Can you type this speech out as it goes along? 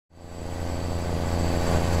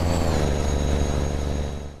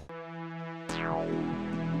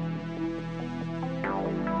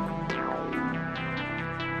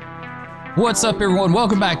What's up, everyone?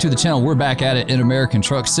 Welcome back to the channel. We're back at it in American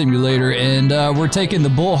Truck Simulator, and we're taking the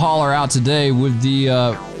bull hauler out today with the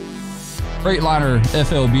Freightliner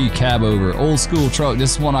FLB cab over. Old school truck.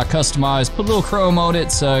 This is one I customized, put a little chrome on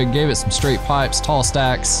it, so gave it some straight pipes, tall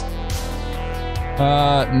stacks.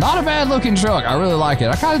 Not a bad looking truck. I really like it.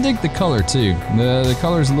 I kind of dig the color too. The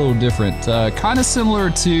color's a little different. Kind of similar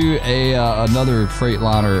to another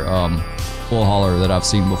Freightliner bull hauler that I've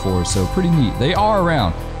seen before, so pretty neat. They are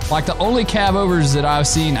around. Like, the only cab overs that I've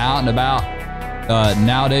seen out and about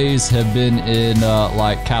nowadays have been in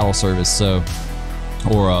like cattle service, so,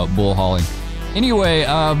 or bull hauling. Anyway,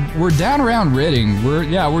 we're down around Redding.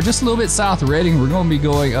 We're just a little bit south of Redding. We're going to be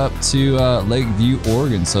going up to Lakeview,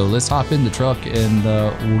 Oregon. So let's hop in the truck and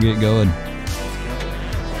we'll get going.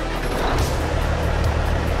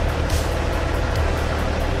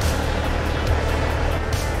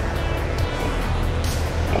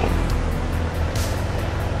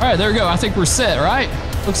 All right, there we go. I think we're set, right?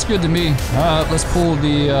 Looks good to me. Let's pull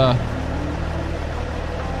the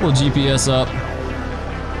GPS up.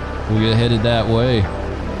 We'll get headed that way.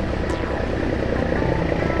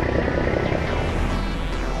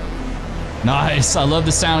 Nice. I love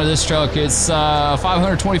the sound of this truck. It's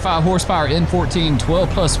 525 horsepower N14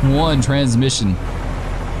 12+1 transmission.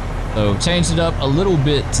 So changed it up a little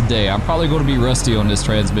bit today. I'm probably going to be rusty on this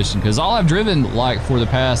transmission because all I've driven like for the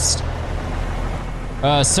past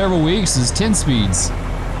several weeks is 10 speeds.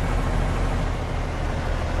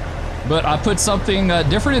 But I put something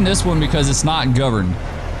different in this one because it's not governed.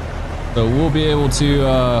 So we'll be able to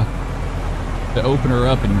open her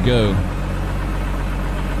up and go.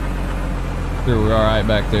 Sure, we're all right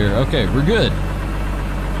back there. Okay, we're good.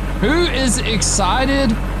 Who is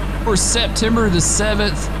excited for September the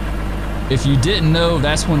 7th? If you didn't know,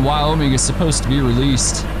 that's when Wyoming is supposed to be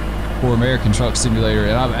released for American Truck Simulator,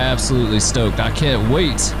 and I'm absolutely stoked. I can't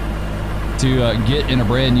wait to get in a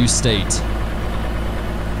brand new state.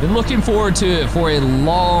 Been looking forward to it for a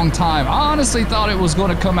long time. I honestly thought it was going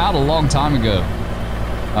to come out a long time ago.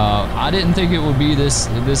 I didn't think it would be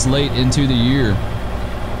this late into the year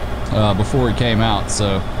before it came out,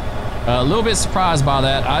 so a little bit surprised by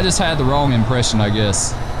that. I just had the wrong impression, I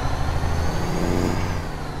guess.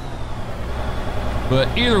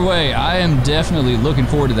 But either way, I am definitely looking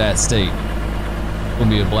forward to that state. It's gonna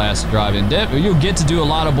be a blast to drive in. You'll get to do a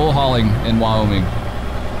lot of bull hauling in Wyoming.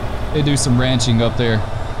 They do some ranching up there.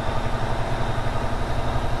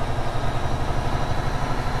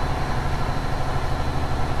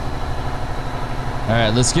 All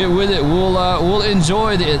right, let's get with it. We'll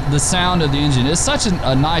enjoy the sound of the engine. It's such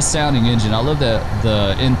a nice sounding engine. I love the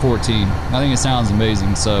N14. I think it sounds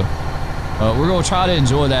amazing. So we're gonna try to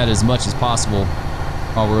enjoy that as much as possible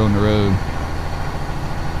while we're on the road.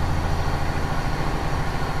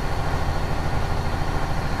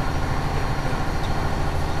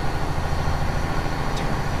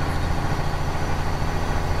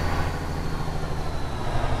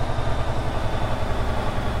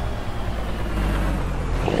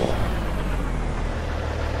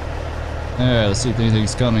 Alright, let's see if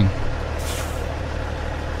anything's coming.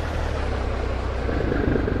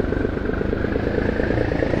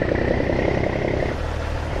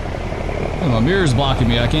 Oh, my mirror's blocking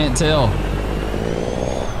me, I can't tell.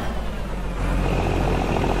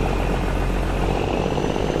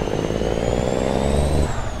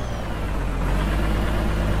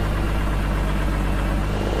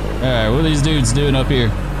 Alright, what are these dudes doing up here?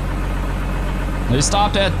 They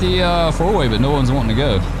stopped at the four-way, but no one's wanting to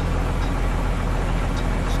go.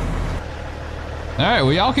 Alright,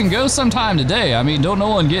 well, y'all can go sometime today. I mean, don't no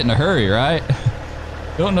one get in a hurry, right?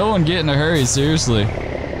 Don't no one get in a hurry, seriously.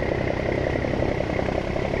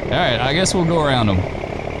 Alright, I guess we'll go around them.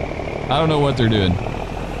 I don't know what they're doing.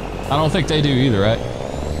 I don't think they do either, right?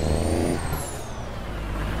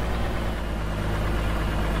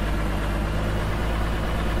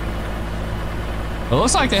 Well, it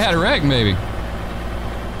looks like they had a wreck, maybe.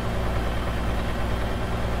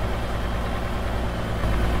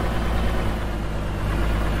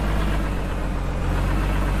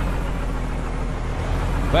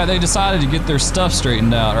 Glad they decided to get their stuff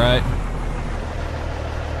straightened out, right?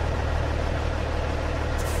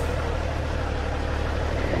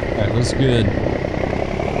 Alright, looks good.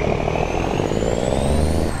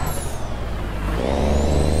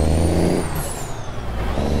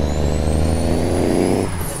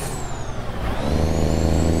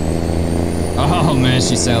 Oh man,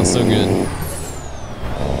 she sounds so good.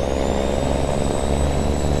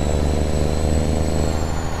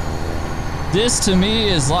 This to me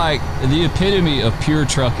is like the epitome of pure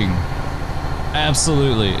trucking.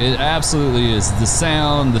 Absolutely. It absolutely is. The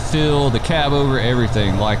sound, the feel, the cab over,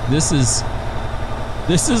 everything. Like this is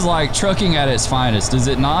like trucking at its finest, is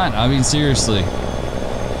it not? I mean, seriously.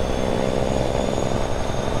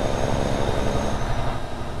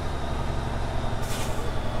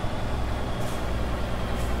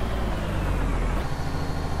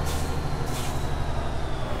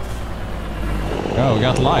 Oh, we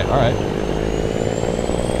got the light. All right.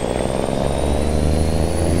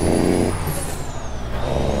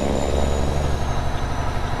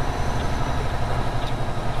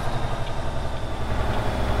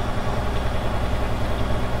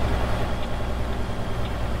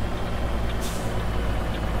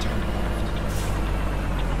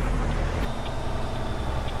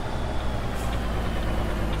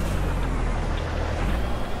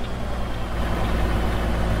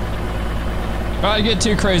 Try to get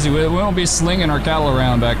too crazy with it. We won't be slinging our cattle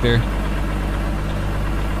around back there.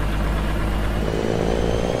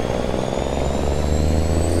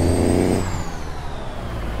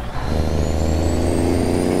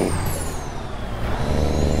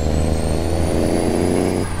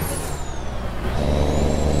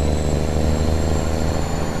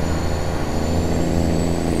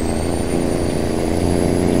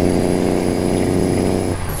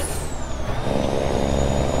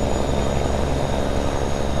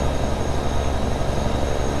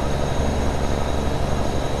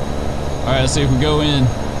 Let's see if we go in.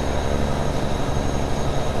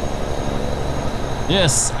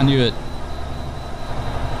 Yes, I knew it.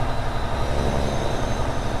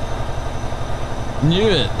 Knew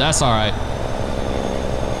it. That's all right.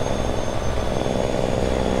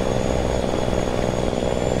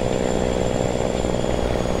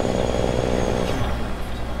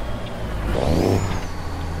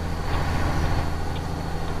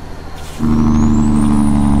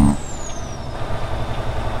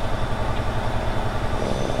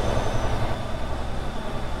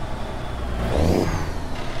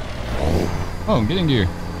 Oh, get in gear.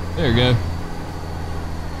 There we go.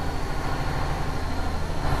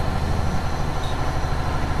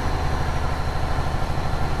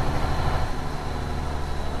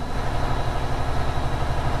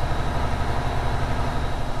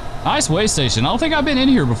 Nice way station. I don't think I've been in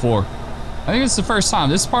here before. I think it's the first time.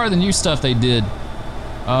 This is part of the new stuff they did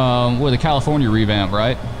with the California revamp,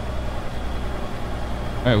 right?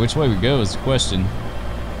 All right, which way we go is the question.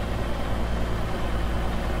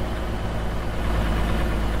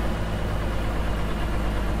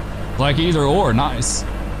 Like either or, nice.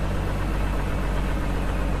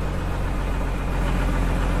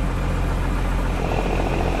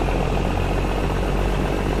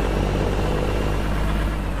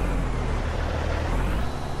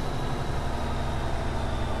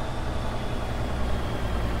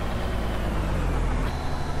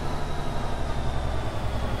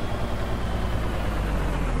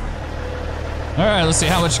 All right, let's see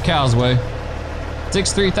how much cows weigh.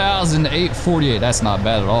 63,848. That's not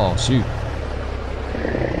bad at all. Shoot.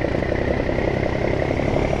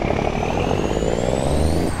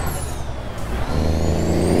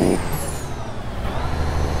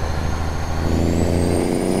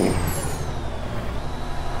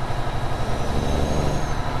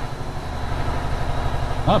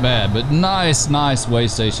 Not bad, but nice way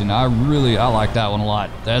station. I like that one a lot.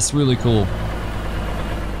 That's really cool.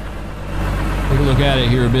 Take a look at it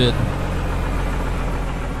here a bit.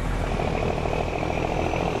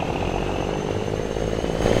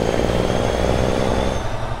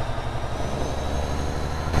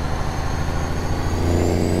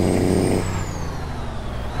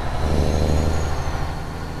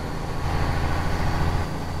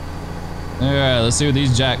 Alright, let's see what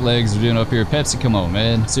these jack legs are doing up here. Pepsi, come on,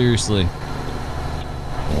 man. Seriously.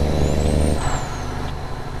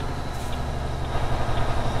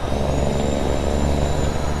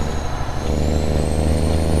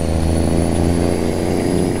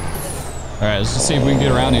 Alright, let's just see if we can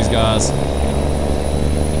get around these guys.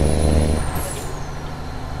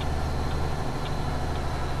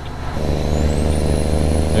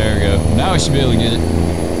 There we go. Now we should be able to get it.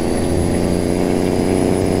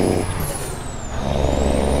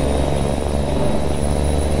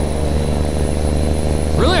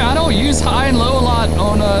 Use high and low a lot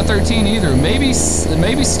on 13 either. Maybe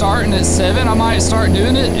starting at 7 I might start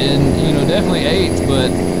doing it, and you know, definitely 8, but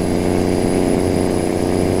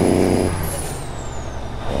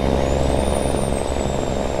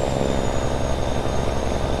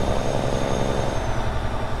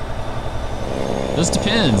just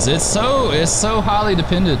depends. It's so highly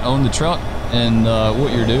dependent on the truck and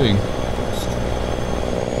what you're doing.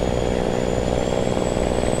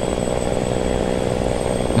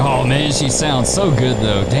 Oh, Oh man, she sounds so good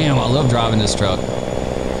though. Damn, I love driving this truck.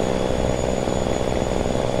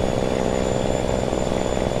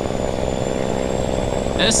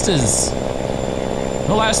 Estes.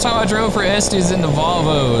 The last time I drove for Estes in the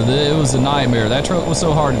Volvo, it was a nightmare. That truck was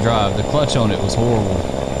so hard to drive. The clutch on it was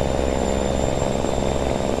horrible.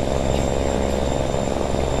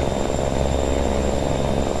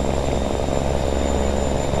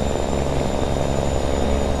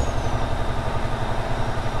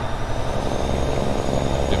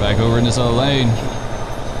 Get back over in this other lane.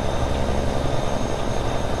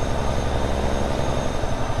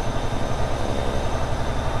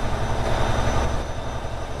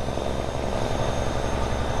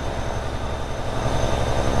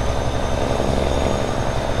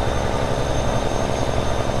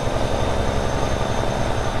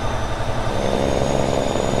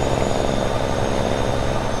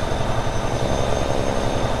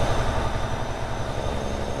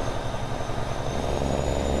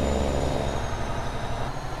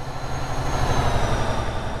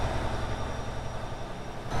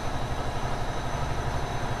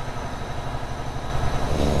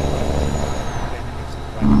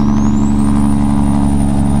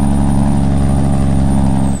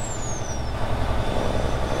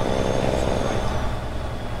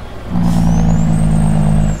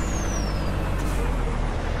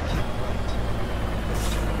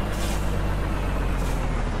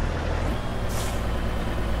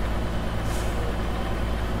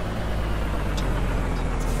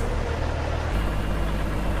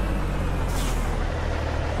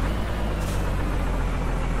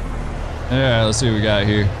 Yeah, let's see what we got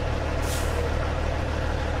here.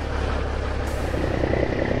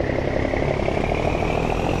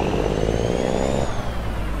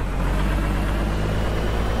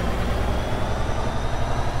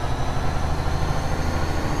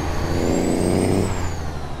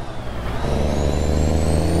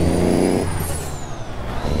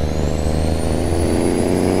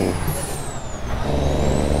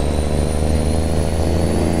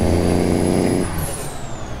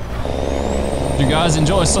 You guys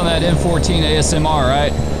enjoy some of that M14 ASMR,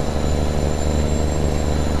 right?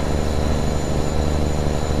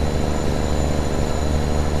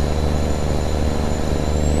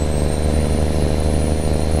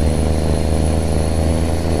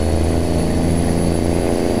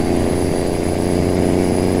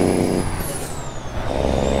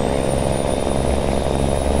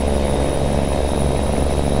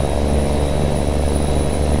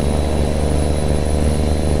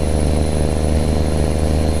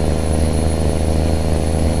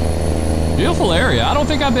 Beautiful area. I don't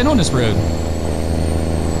think I've been on this road.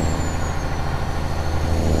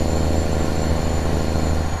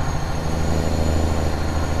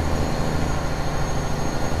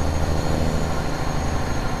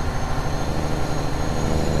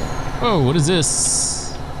 Oh, what is this?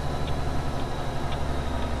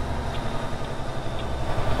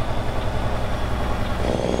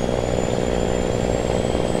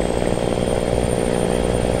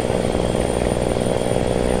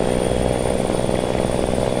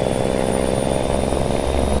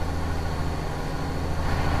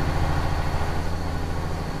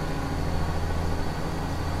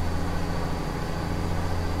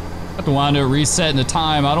 Have to wind up resetting the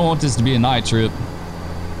time. I don't want this to be a night trip.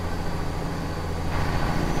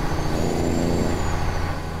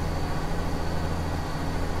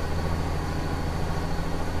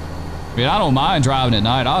 I mean, I don't mind driving at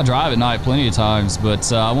night. I'll drive at night plenty of times,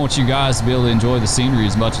 but I want you guys to be able to enjoy the scenery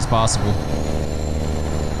as much as possible.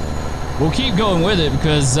 We'll keep going with it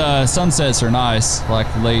because sunsets are nice, like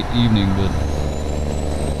late evening, but...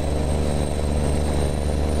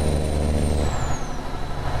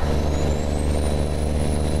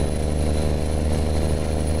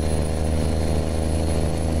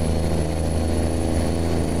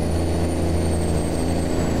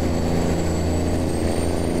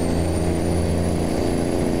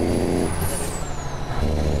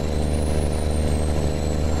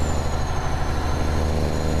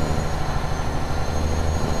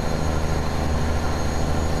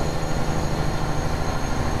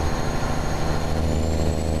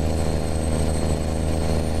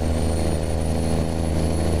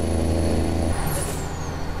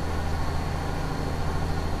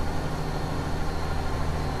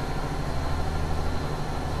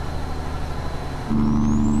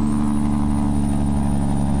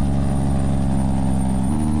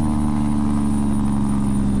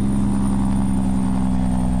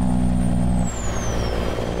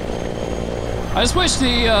 I just wish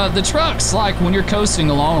the trucks, like when you're coasting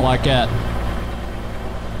along like that,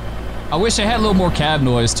 I wish they had a little more cab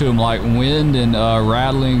noise to them, like wind and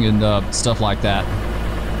rattling and stuff like that.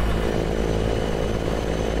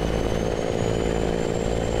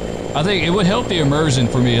 I think it would help the immersion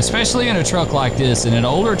for me, especially in a truck like this. In an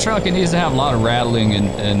older truck, it needs to have a lot of rattling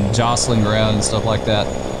and jostling around and stuff like that.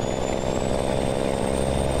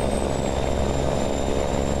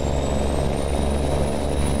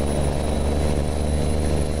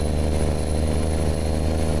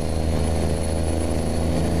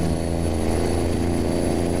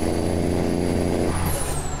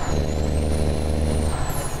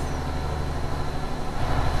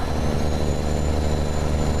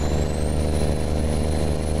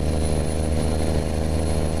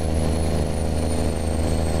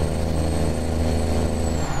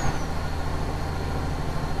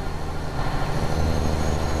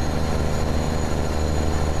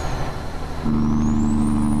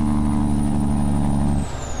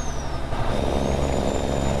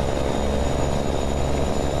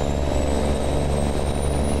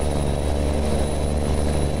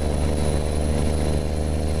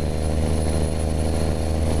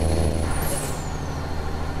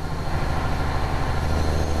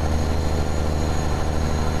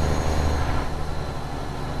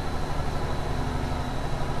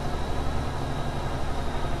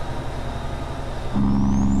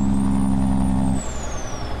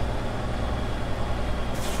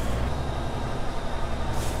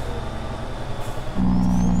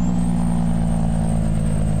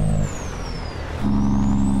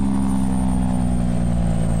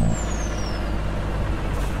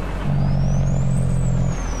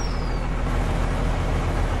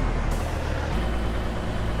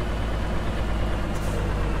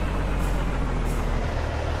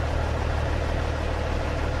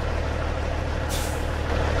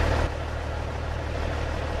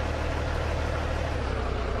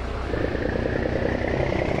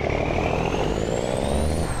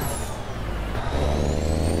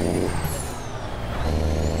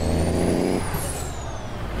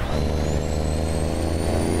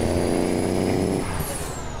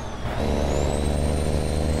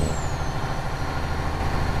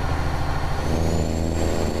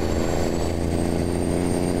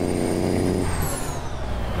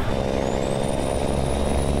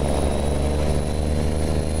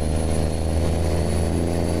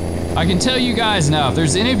 I can tell you guys now, if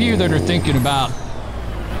there's any of you that are thinking about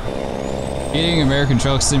getting American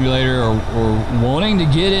Truck Simulator or wanting to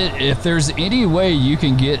get it, if there's any way you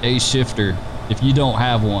can get a shifter if you don't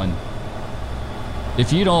have one.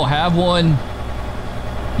 If you don't have one,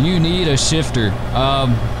 you need a shifter.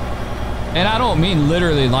 And I don't mean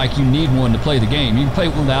literally like you need one to play the game. You can play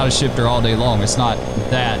without a shifter all day long. It's not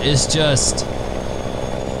that. It's just,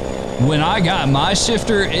 when I got my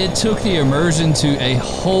shifter, it took the immersion to a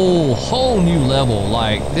whole new level.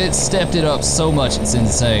 Like, it stepped it up so much, it's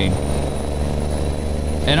insane.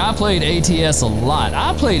 And I played ATS a lot.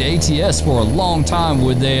 I played ATS for a long time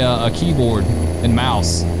with a keyboard and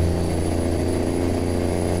mouse.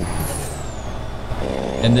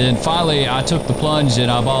 And then finally I took the plunge and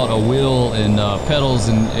I bought a wheel and pedals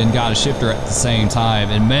and got a shifter at the same time.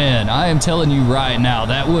 And man, I am telling you right now,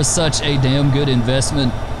 that was such a damn good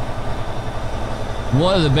investment.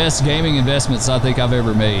 One of the best gaming investments I think I've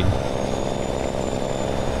ever made.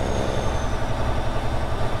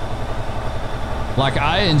 Like,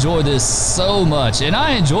 I enjoy this so much, and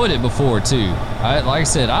I enjoyed it before too. Like I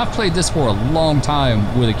said, I've played this for a long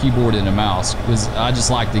time with a keyboard and a mouse because I just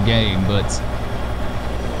like the game. But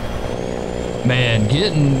man,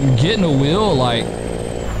 getting a wheel, like,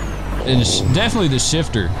 and definitely the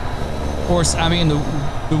shifter. Of course, I mean the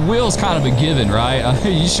wheel's kind of a given, right? I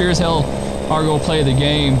mean, you sure as hell are gonna play the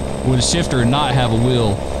game with a shifter and not have a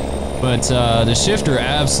wheel. But the shifter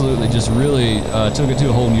absolutely just really took it to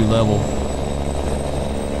a whole new level.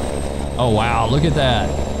 Oh wow, look at that.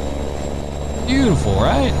 Beautiful,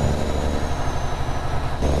 right?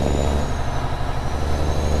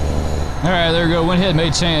 All right, there we go. Went ahead and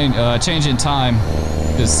made change in time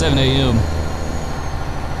to 7 a.m.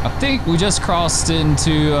 I think we just crossed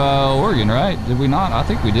into Oregon, right? Did we not? I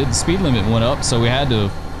think we did. The speed limit went up, so we had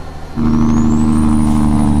to.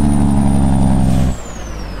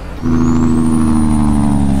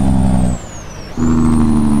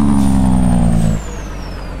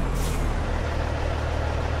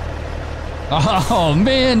 Oh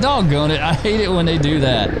man, doggone it. I hate it when they do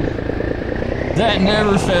that. That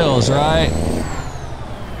never fails, right?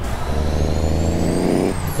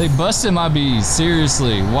 They busted my bees,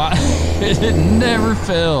 seriously. Why? It never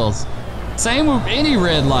fails. Same with any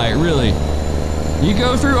red light, really. You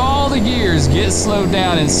go through all the gears, get slowed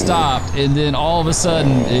down and stopped, and then all of a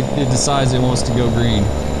sudden it decides it wants to go green.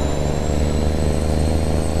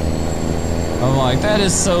 I'm like, that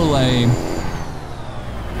is so lame.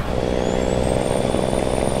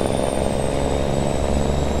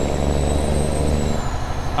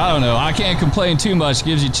 I don't know. I can't complain too much.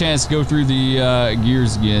 Gives you a chance to go through the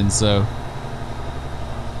gears again, so.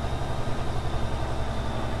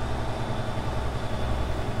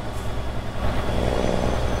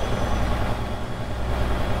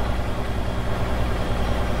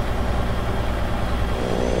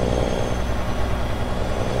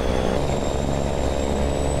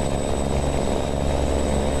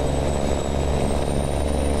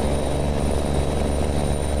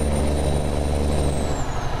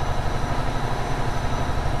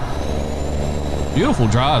 Beautiful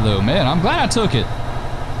drive though, man. I'm glad I took it.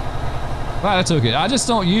 I just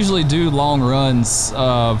don't usually do long runs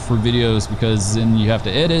for videos because then you have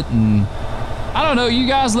to edit, and I don't know. You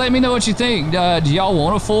guys let me know what you think. Do y'all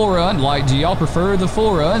want a full run? Like, do y'all prefer the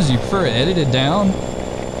full runs? Do you prefer it edited down?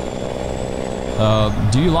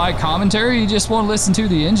 Do you like commentary? You just want to listen to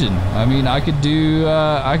the engine? I mean, I could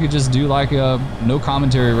just do like a no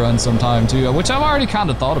commentary run sometime too, which I've already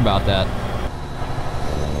kind of thought about that.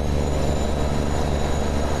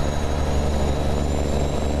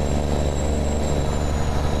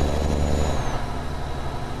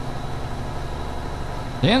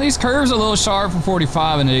 Damn, these curves are a little sharp for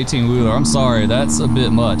 45 and an 18-wheeler. I'm sorry, that's a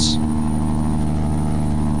bit much.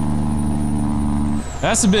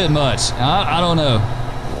 That's a bit much. I don't know.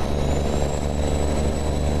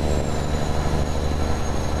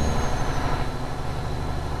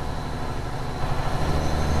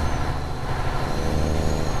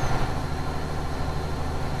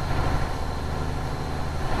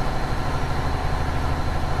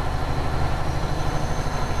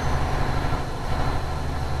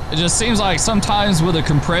 It just seems like sometimes with the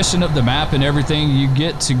compression of the map and everything, you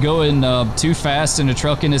get to going too fast in a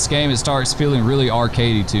truck in this game, it starts feeling really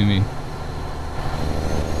arcadey to me.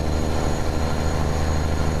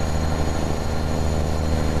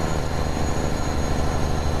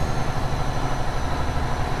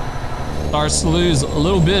 Starts to lose a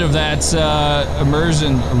little bit of that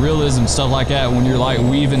immersion, realism, stuff like that when you're like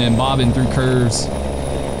weaving and bobbing through curves.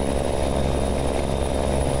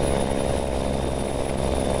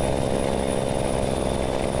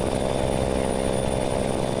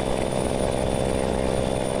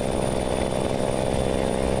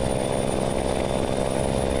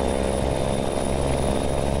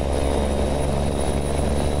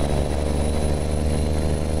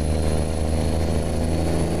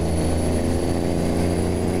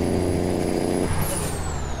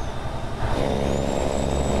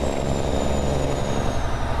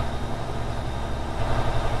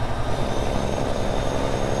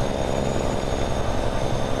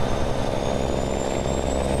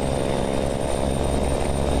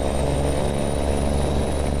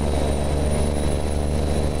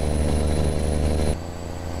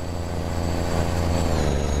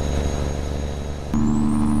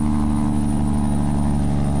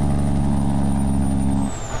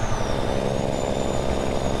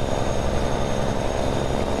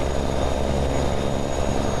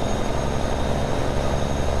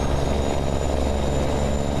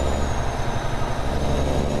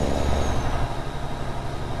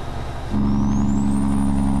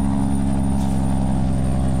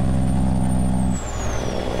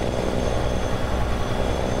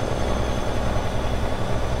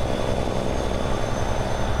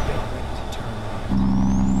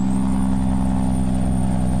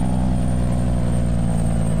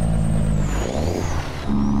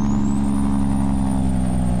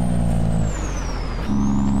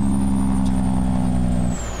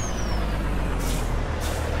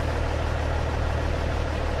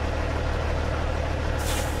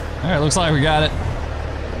 All right, looks like we got it.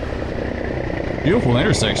 Beautiful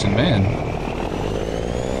intersection, man.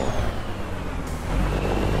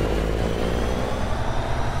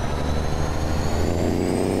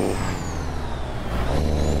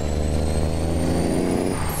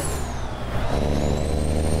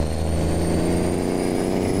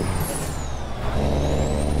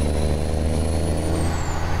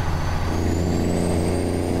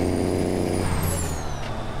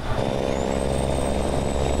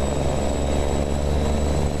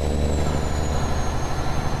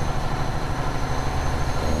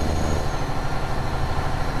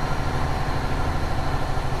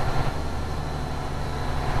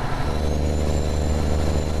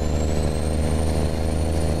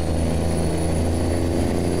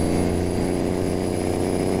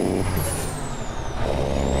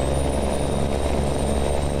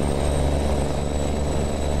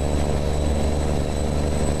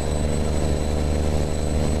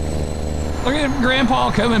 Look at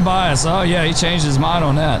Grandpa coming by us. Oh yeah, he changed his mind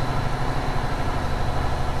on that.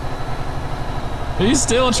 He's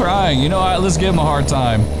still trying. You know what? Let's give him a hard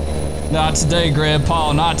time. Not today,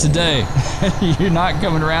 Grandpa. Not today. You're not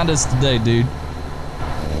coming around us today, dude.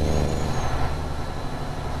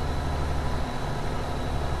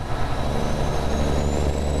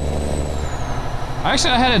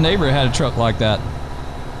 Actually, I had a neighbor who had a truck like that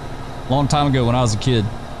a long time ago when I was a kid.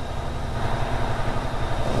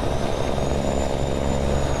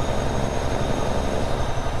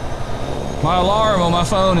 My alarm on my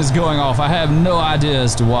phone is going off. I have no idea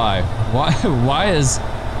as to why. Why is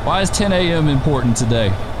 10 a.m. important today?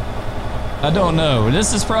 I don't know.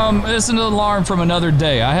 This is an alarm from another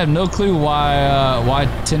day. I have no clue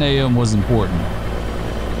why 10 a.m. was important.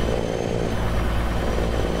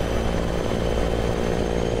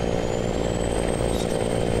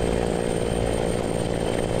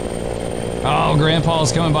 Oh,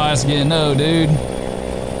 Grandpa's coming by us again. No, dude.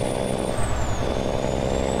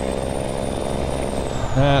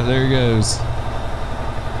 Ah, there he goes.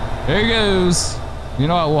 There he goes. You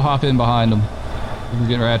know what? We'll hop in behind him. We're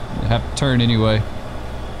getting ready to have to turn anyway.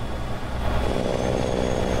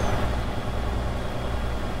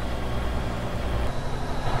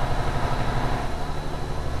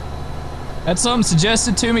 Had something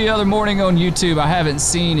suggested to me the other morning on YouTube I haven't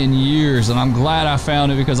seen in years, and I'm glad I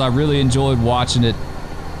found it because I really enjoyed watching it.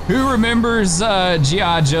 Who remembers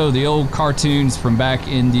G.I. Joe, the old cartoons from back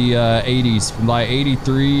in the 80s, from like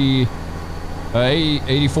 83,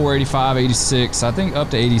 84, 85, 86, I think up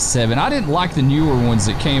to 87. I didn't like the newer ones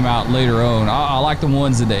that came out later on. I like the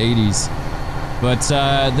ones in the 80s.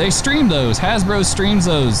 But they stream those. Hasbro streams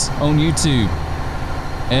those on YouTube.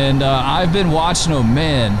 And I've been watching them.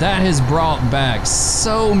 Man, that has brought back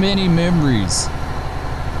so many memories.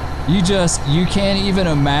 You can't even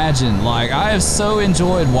imagine. Like, I have so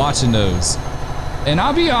enjoyed watching those. And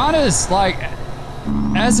I'll be honest, like,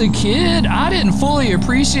 as a kid, I didn't fully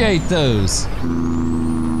appreciate those.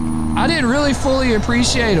 I didn't really fully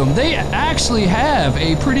appreciate them. They actually have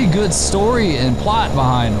a pretty good story and plot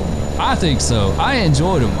behind them. I think so. I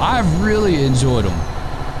enjoyed them. I've really enjoyed them.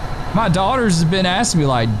 My daughters have been asking me,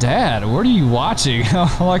 like, Dad, what are you watching?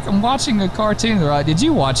 I'm like, I'm watching a cartoon. They're like, did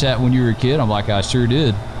you watch that when you were a kid? I'm like, I sure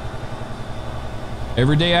did.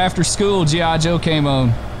 Every day after school, G.I. Joe came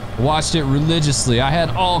on. Watched it religiously. I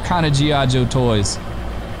had all kind of G.I. Joe toys.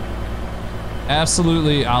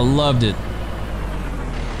 Absolutely, I loved it.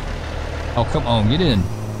 Oh, come on, get in.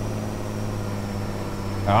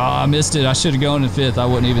 Oh, I missed it. I should have gone to fifth. I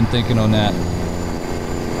wasn't even thinking on that.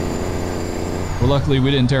 Well, luckily we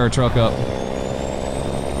didn't tear our truck up.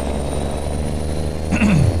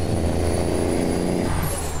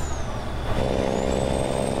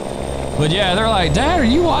 But yeah, they're like, Dad, are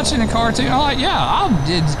you watching a cartoon? I'm like, yeah,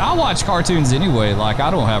 I watch cartoons anyway. Like,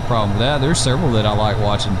 I don't have a problem with that. There's several that I like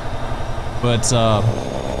watching. But,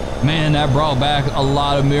 man, that brought back a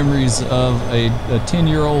lot of memories of a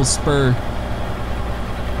 10-year-old Spur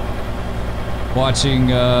watching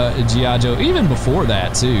G.I. Joe. Even before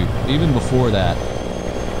that, too. Even before that.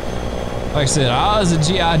 Like I said, I was a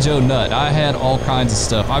G.I. Joe nut. I had all kinds of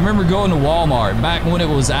stuff. I remember going to Walmart back when it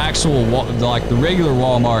was actual, like the regular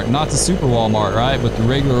Walmart, not the super Walmart, right? But the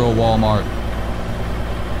regular old Walmart.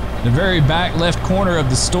 The very back left corner of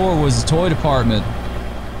the store was the toy department.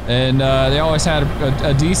 And they always had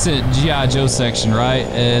a decent G.I. Joe section, right?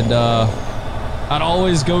 And I'd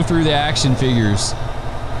always go through the action figures.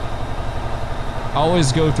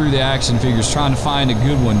 Always go through the action figures trying to find a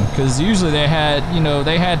good one, because usually they had, you know,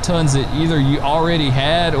 they had tons that either you already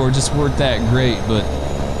had or just weren't that great. But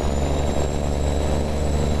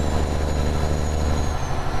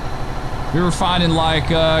we were finding like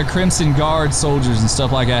Crimson Guard soldiers and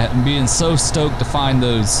stuff like that, and being so stoked to find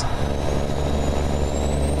those,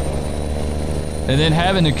 and then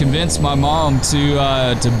having to convince my mom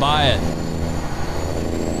to buy it.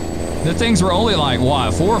 The things were only like,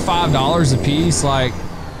 what, $4 or $5 a piece? Like,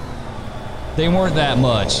 they weren't that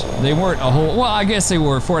much. They weren't a whole, well, I guess they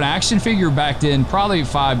were. For an action figure back then, probably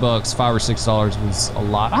 $5, $5 or $6 was a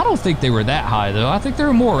lot. I don't think they were that high, though. I think they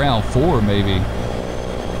were more around $4, maybe.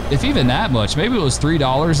 If even that much. Maybe it was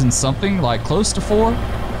 $3 and something, like close to $4.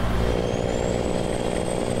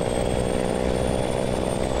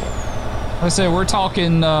 Like I said, we're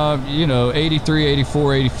talking, you know, 83,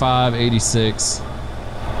 84, 85, 86.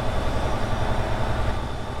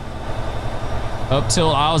 Up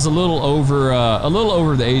till I was a little over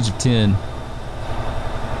the age of 10.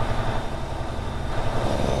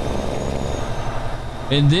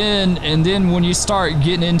 And then when you start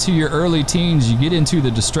getting into your early teens, you get into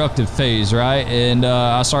the destructive phase, right? And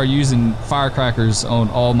I started using firecrackers on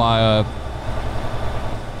all my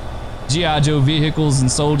G.I. Joe vehicles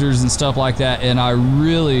and soldiers and stuff like that, and I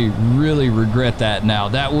really, really regret that now.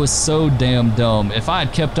 That was so damn dumb. If I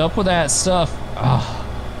had kept up with that stuff, oh,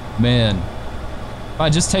 man. If I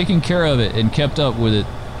had just taken care of it and kept up with it.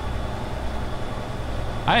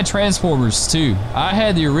 I had Transformers too. I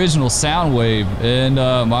had the original Soundwave, and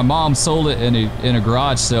my mom sold it in a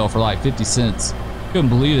garage sale for like 50 cents. Couldn't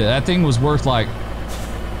believe it. That thing was worth like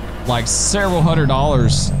several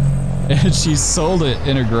 $100s. And she sold it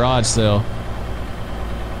in a garage sale.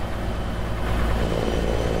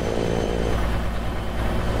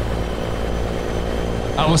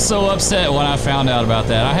 I was so upset when I found out about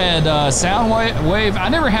that. I had Soundwave. I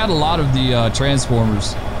never had a lot of the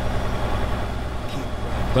Transformers.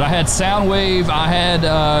 But I had Soundwave. I had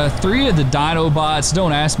 3 of the Dinobots.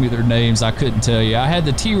 Don't ask me their names. I couldn't tell you. I had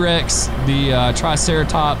the T-Rex, the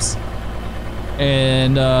Triceratops,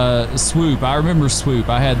 and Swoop. I remember Swoop.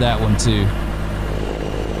 I had that one too.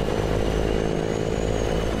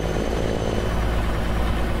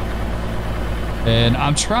 And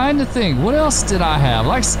I'm trying to think, what else did I have?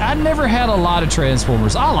 Like, I never had a lot of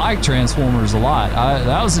Transformers. I like Transformers a lot.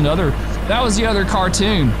 That was the other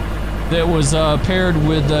cartoon that was paired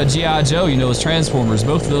with G.I. Joe, you know, as Transformers.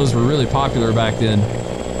 Both of those were really popular back then.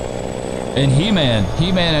 And He-Man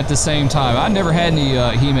at the same time. I never had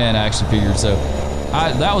any He-Man action figures, so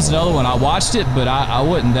that was another one. I watched it, but I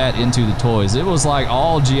wasn't that into the toys. It was like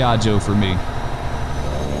all G.I. Joe for me.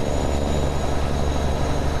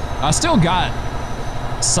 I still got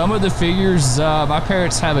some of the figures. My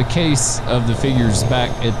parents have a case of the figures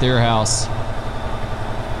back at their house,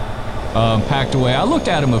 packed away. I looked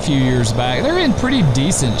at them a few years back. They're in pretty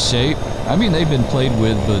decent shape. I mean, they've been played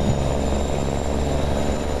with, but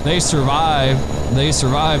they survived. They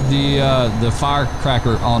survived the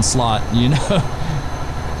firecracker onslaught, you know.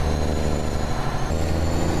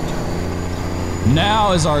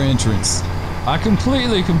 Now is our entrance. I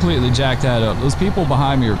completely jacked that up. Those people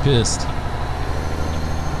behind me are pissed.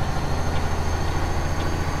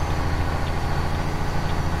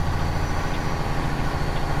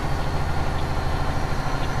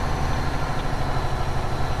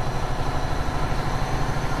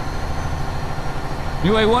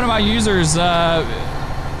 Anyway, one of my users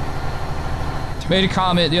made a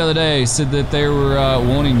comment the other day, said that they were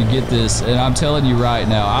wanting to get this, and I'm telling you right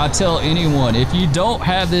now, I tell anyone, if you don't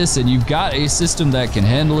have this and you've got a system that can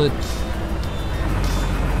handle it,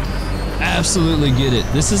 absolutely get it.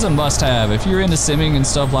 This is a must-have. If you're into simming and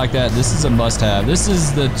stuff like that, this is a must-have. This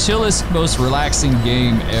is the chillest, most relaxing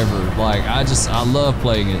game ever. Like, I love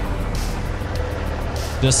playing it.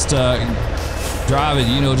 Just driving,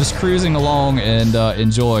 you know, just cruising along and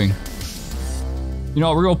enjoying. You know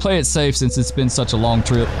what, we're gonna play it safe since it's been such a long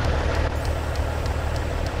trip.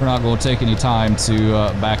 We're not gonna take any time to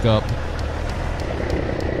back up.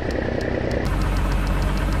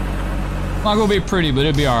 Not gonna be pretty, but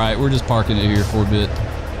it'll be alright. We're just parking it here for a bit.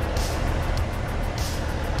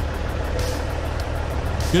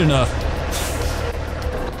 Good enough.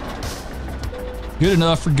 Good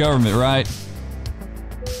enough for government, right?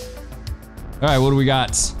 Alright, what do we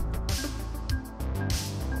got?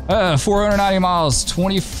 490 miles,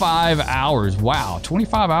 25 hours. Wow,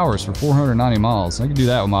 25 hours for 490 miles. I can do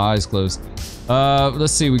that with my eyes closed.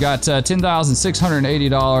 Let's see, we got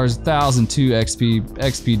 $10,680, 1,002 XP.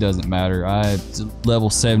 XP doesn't matter. I level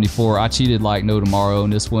 74. I cheated like no tomorrow in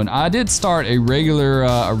this one. I did start a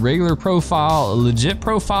regular profile, a legit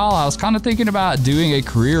profile. I was kind of thinking about doing a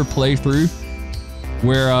career playthrough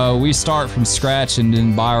where we start from scratch and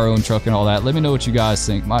then buy our own truck and all that. Let me know what you guys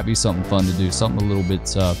think. Might be something fun to do, something a little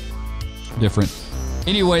bit different.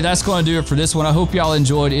 Anyway, that's going to do it for this one. I hope y'all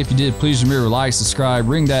enjoyed. If you did, please remember to like, subscribe,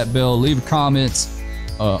 ring that bell, leave a comment.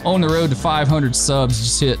 On the road to 500 subs,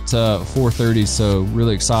 just hit 430, so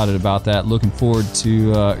really excited about that. Looking forward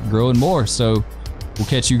to growing more. So we'll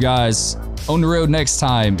catch you guys on the road next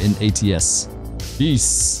time in ATS.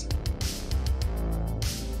 Peace.